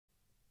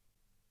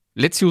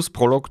Let's use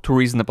Prolog to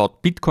reason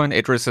about Bitcoin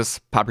addresses,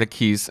 public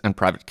keys and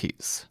private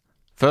keys.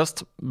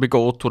 First, we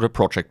go to the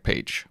project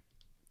page.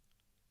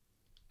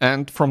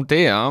 And from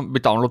there,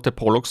 we download the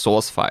Prolog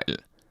source file.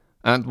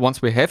 And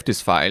once we have this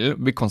file,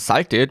 we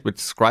consult it with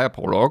Scryer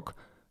Prolog,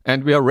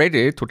 and we are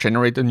ready to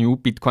generate a new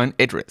Bitcoin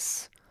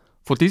address.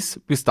 For this,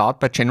 we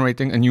start by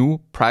generating a new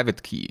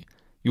private key,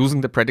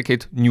 using the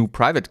predicate new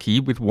private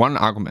key with one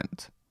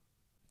argument.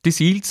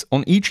 This yields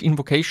on each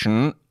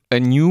invocation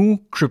a new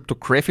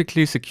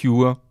cryptographically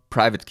secure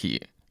private key,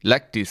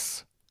 like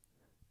this.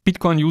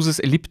 Bitcoin uses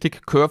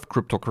elliptic curve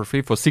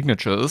cryptography for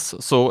signatures,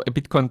 so a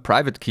Bitcoin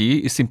private key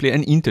is simply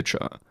an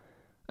integer.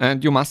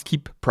 And you must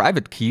keep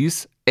private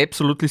keys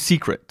absolutely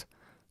secret.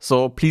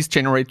 So please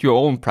generate your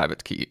own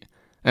private key.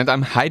 And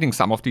I'm hiding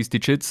some of these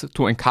digits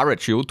to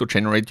encourage you to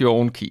generate your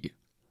own key.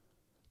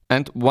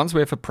 And once we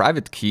have a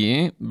private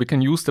key, we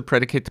can use the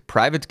predicate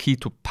private key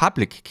to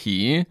public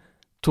key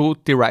to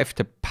derive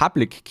the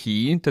public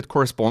key that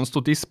corresponds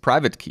to this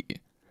private key.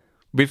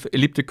 With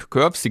elliptic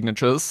curve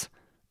signatures,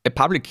 a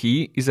public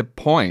key is a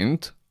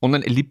point on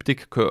an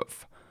elliptic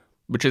curve,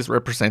 which is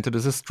represented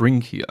as a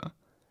string here.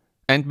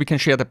 And we can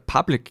share the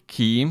public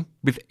key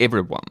with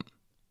everyone.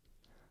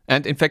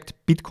 And in fact,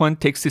 Bitcoin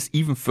takes this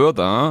even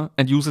further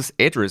and uses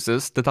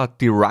addresses that are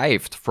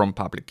derived from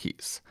public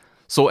keys.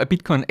 So a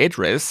Bitcoin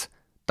address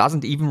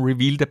doesn't even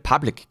reveal the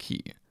public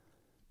key.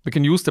 We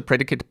can use the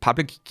predicate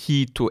public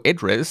key to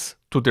address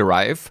to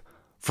derive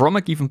from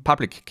a given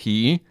public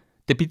key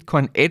the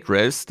Bitcoin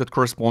address that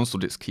corresponds to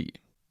this key.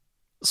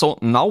 So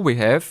now we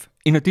have,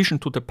 in addition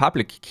to the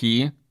public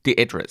key, the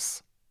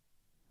address.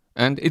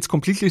 And it's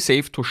completely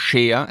safe to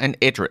share an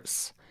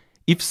address.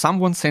 If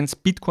someone sends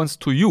Bitcoins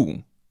to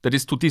you, that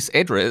is to this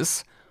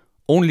address,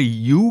 only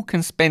you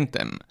can spend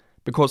them,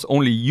 because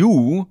only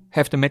you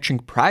have the matching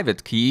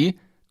private key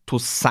to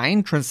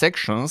sign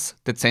transactions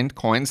that send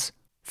coins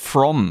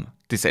from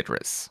this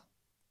address.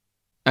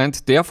 And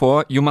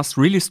therefore, you must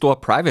really store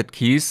private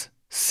keys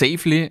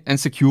safely and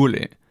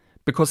securely,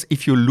 because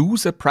if you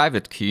lose a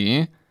private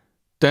key,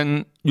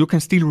 then you can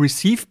still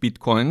receive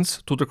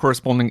Bitcoins to the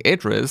corresponding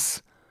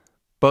address,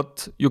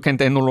 but you can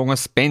then no longer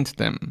spend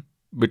them,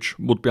 which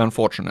would be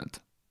unfortunate.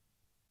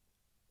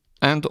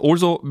 And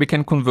also, we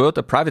can convert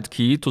a private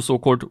key to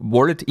so-called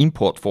wallet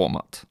import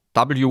format,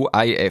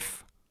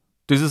 WIF.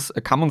 This is a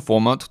common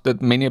format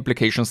that many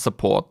applications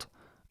support,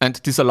 and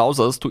this allows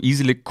us to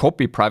easily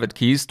copy private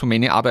keys to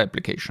many other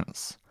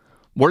applications.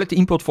 Wallet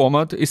import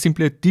format is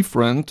simply a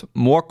different,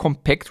 more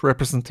compact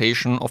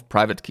representation of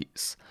private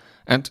keys.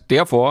 And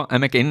therefore,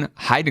 I'm again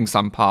hiding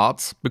some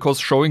parts, because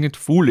showing it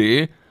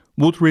fully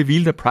would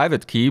reveal the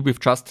private key we've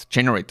just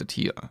generated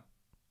here.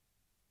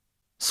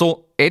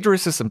 So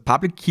addresses and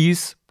public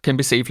keys can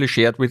be safely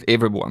shared with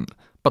everyone,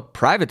 but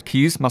private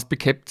keys must be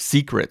kept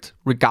secret,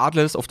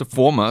 regardless of the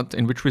format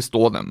in which we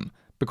store them,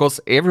 because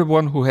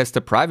everyone who has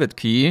the private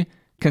key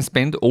can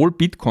spend all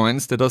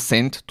Bitcoins that are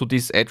sent to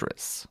this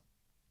address.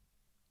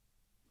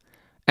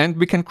 And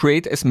we can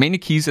create as many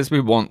keys as we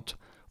want.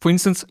 For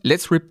instance,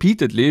 let's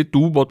repeatedly do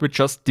what we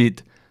just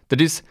did. That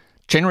is,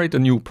 generate a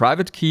new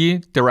private key,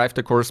 derive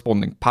the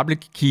corresponding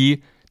public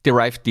key,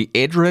 derive the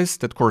address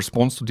that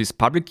corresponds to this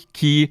public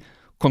key,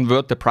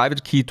 convert the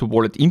private key to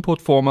wallet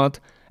import format,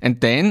 and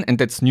then, and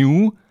that's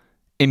new,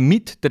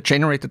 emit the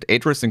generated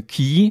address and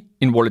key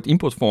in wallet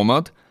import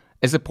format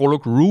as a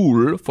Prolog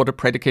rule for the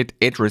predicate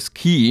address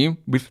key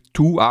with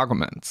two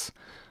arguments.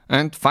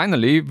 And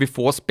finally, we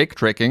force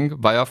backtracking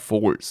via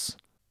false.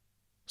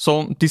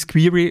 So this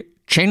query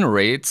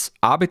generates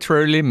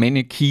arbitrarily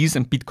many keys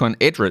and Bitcoin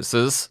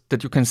addresses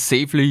that you can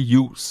safely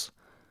use.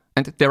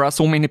 And there are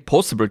so many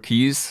possible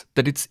keys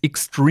that it's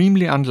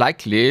extremely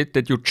unlikely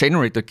that you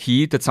generate a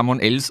key that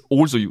someone else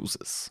also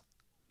uses.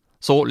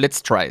 So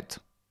let's try it.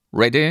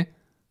 Ready?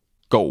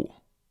 Go.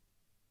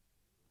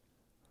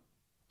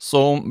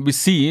 So we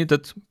see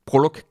that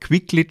Prolog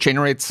quickly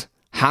generates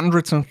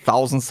hundreds and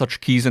thousands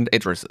such keys and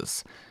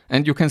addresses.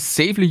 And you can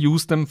safely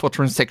use them for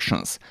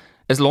transactions,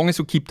 as long as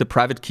you keep the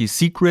private key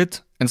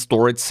secret and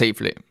store it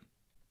safely.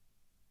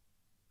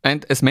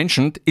 And as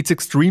mentioned, it's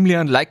extremely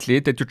unlikely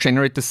that you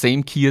generate the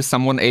same key as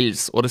someone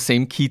else or the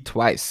same key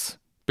twice,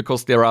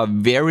 because there are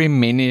very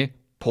many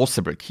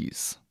possible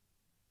keys.